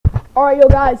Alright, yo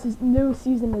guys, this new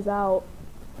season is out.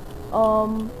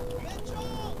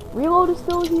 Reload is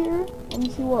still here. Let me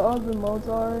see what other modes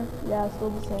are. Yeah, still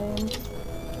the same.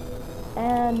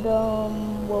 And,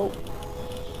 well,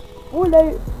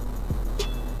 Fortnite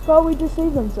probably just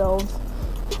saved themselves.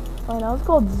 Right now, it's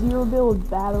called Zero Build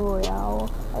Battle Royale,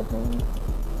 I think.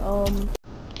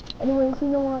 Anyways, you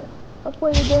know what? Let's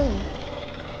play the game.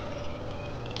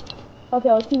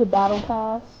 Okay, let's see the battle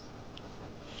pass.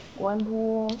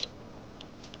 Gwenpool.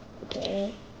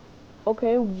 Okay.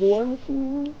 Okay, War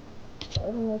Machine. I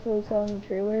think that's what we saw in the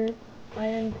trailer.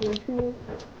 Iron Patriot.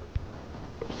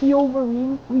 Heal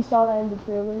Marine. We saw that in the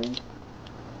trailer.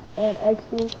 And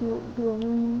Extra Heal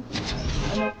Marine.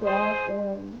 And the Flash.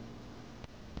 And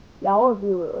yeah, I'll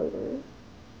review it later.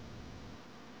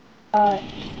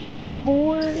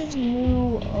 Four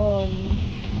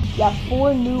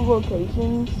new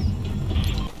locations.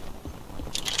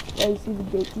 Yeah, you see the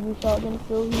gatekeeper shotgun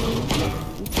still here.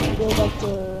 You see still got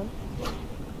the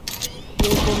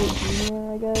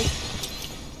junior, I guess.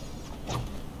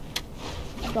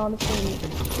 It's honestly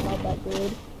not that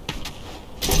good.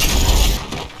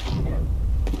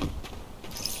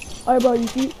 Alright, bro, you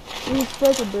see, you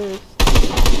strike a burst.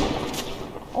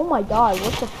 Oh my god,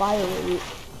 what's the fire rate?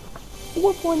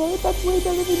 4.8? That's way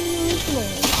better than the original.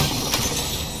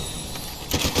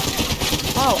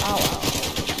 Ow, ow, ow.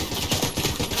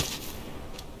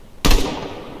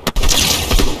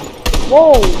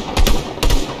 Whoa!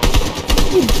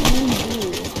 What did you do?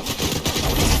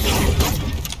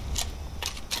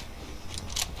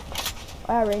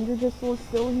 Alright, Ranger Pistol is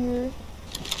still here.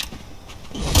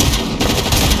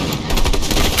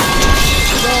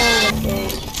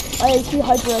 I see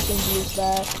Hyper SMG is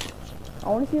back. I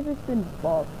want to see if it's been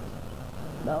buffed.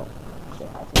 No. It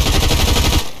hasn't.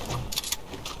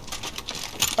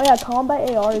 Oh yeah, Combat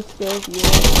AR is still here.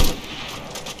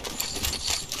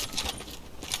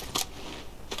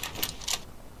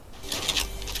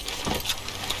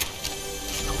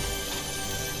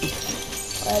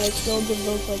 Alright, I still give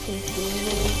those like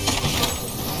consumables.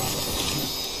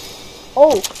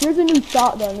 Oh, here's a new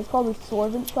shotgun. It's called the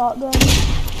Sorbent shotgun.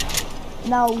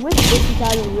 Now, with this, it's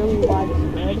having really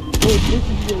widespread. Oh, this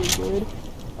is really good.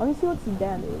 Let me see what's the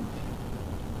damage.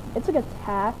 It's like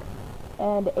attack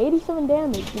and 87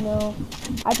 damage, you know.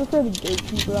 I prefer the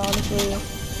gatekeeper, honestly.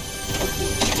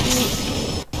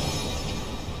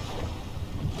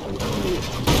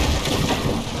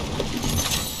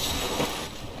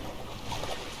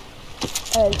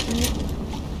 See?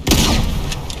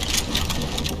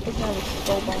 It's gonna have a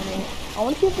scope on it. I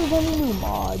want to see if there's any new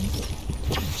mods.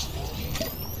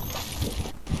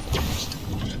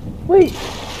 Wait!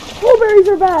 Blueberries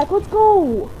are back! Let's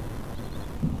go!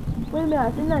 Wait a minute,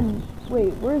 I think that...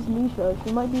 Wait, where's Misha?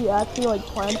 She might be actually, like,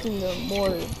 planting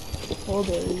more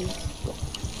blueberries.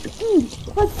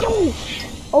 Let's go!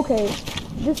 Okay,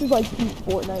 this is, like, peak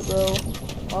Fortnite, bro.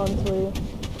 Honestly.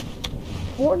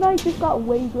 Fortnite just got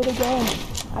way good again.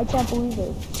 I can't believe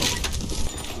it.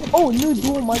 Oh, new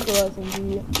dual micro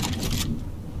SMG.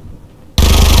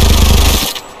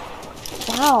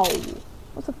 Wow!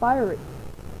 What's the fire rate?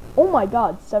 Oh my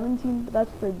god, 17, but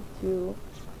that's pretty too.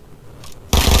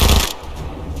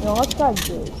 You know, let's try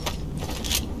this.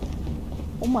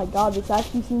 Oh my god, this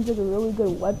actually seems like a really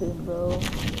good weapon, bro.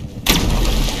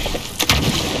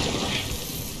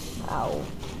 Ow.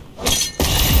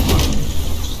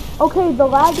 Okay, the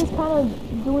lag is kind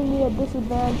of doing me a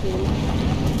disadvantage.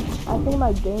 I think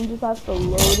my game just has to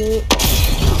load it.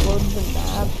 Load the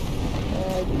map.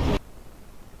 And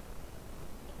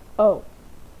oh.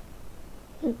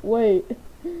 Wait,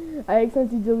 I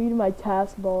accidentally deleted my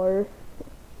taskbar.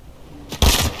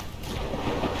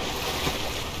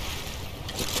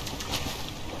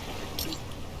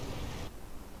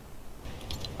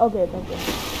 Okay, thank you.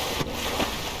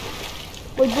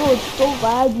 Wait, bro, it's so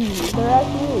laggy. There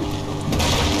actually is.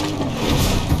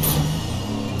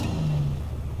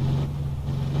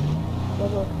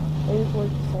 It just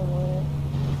works the same way.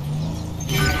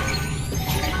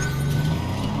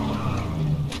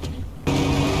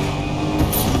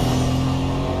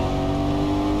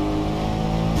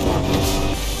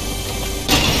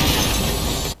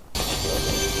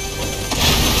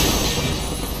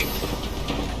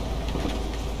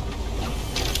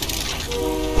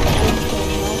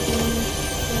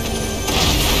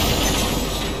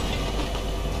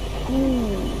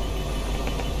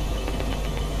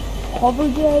 Hover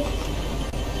jet?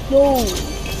 No.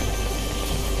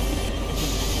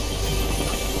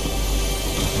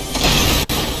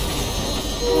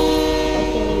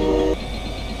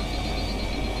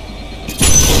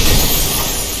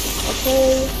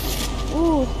 Okay.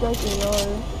 Ooh, striking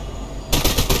yard.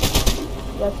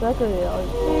 Yeah, second $8.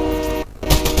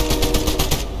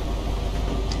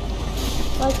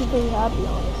 I'm actually pretty happy,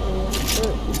 honestly.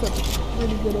 It's a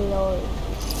pretty good $8.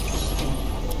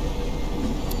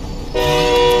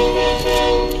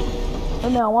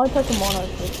 And now I want to check the Monarch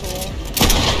pistol.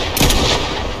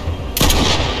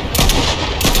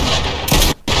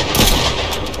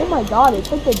 Oh my god,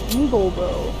 it's like the Deagle,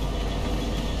 bro.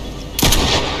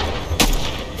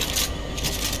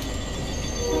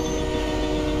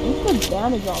 What's the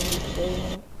damage on this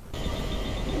thing?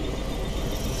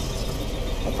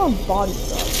 That's on body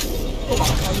shot, dude.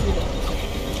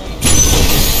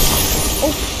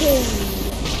 Okay.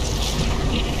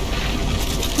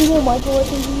 You know Michael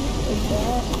SMG is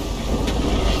that?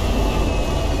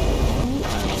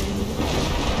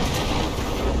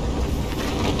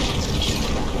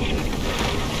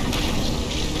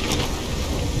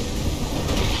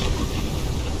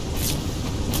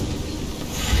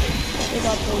 They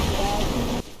got those back.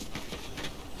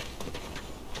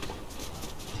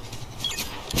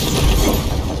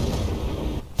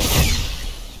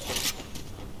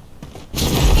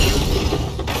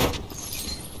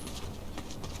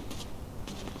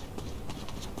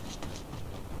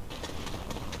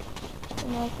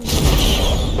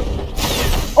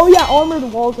 Oh yeah, armored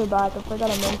walls are back. I forgot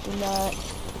to mention that.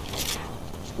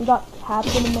 We got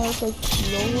Captain America's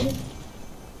shield.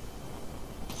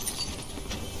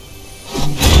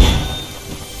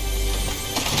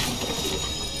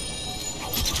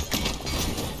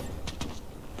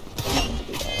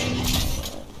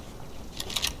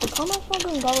 The combat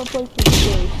shotgun got replaced with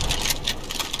this.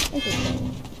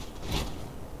 Interesting.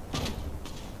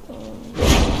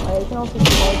 I can also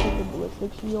take the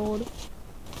ballistic shield.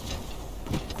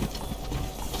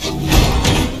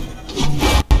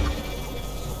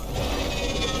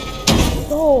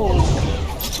 Oh!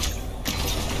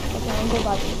 Okay, I'll go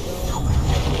back to the film.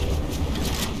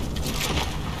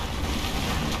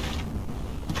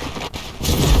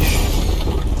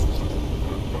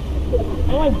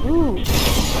 What do I do?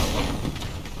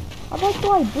 How about do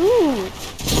I do?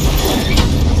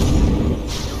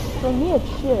 For me, it's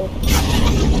shift.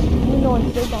 Even though I'm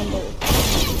sick on this.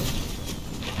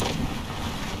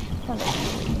 Kind of.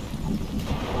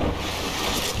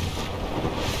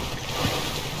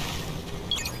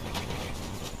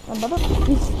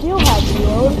 We still have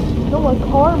reload. No more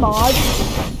car mods.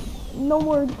 No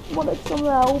more some of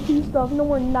that OP stuff. No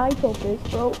more nitro fish,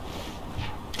 bro.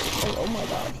 Oh my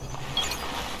god.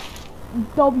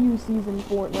 W season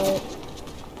Fortnite.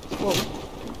 Whoa.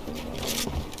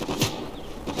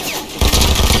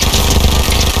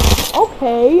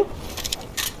 Okay.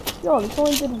 Yo, this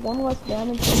only did one less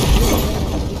damage than the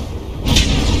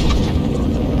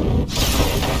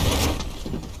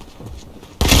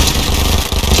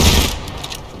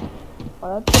oh,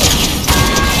 that's it.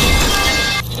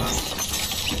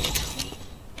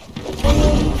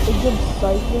 A good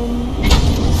siphon.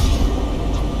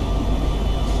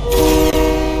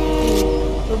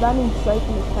 So that means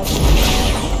siphon is technically.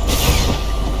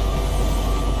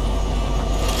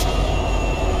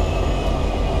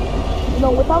 No,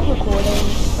 without recording,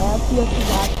 my FPS is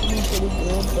actually pretty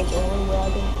good, but the only way I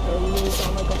can show you is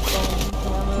on like a phone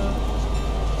camera.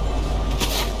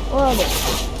 Where are they?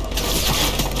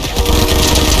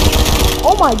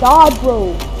 Oh my god,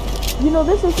 bro! You know,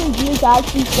 this SMG is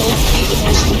actually so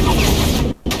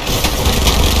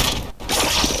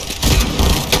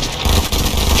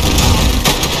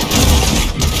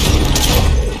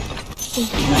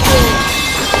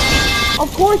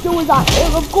Of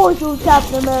course it was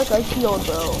Captain America's shield,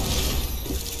 bro.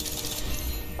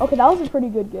 Okay, that was a pretty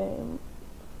good game.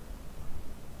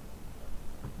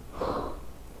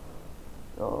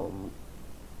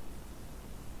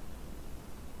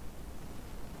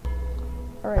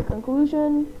 Alright,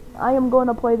 conclusion. I am going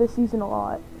to play this season a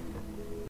lot.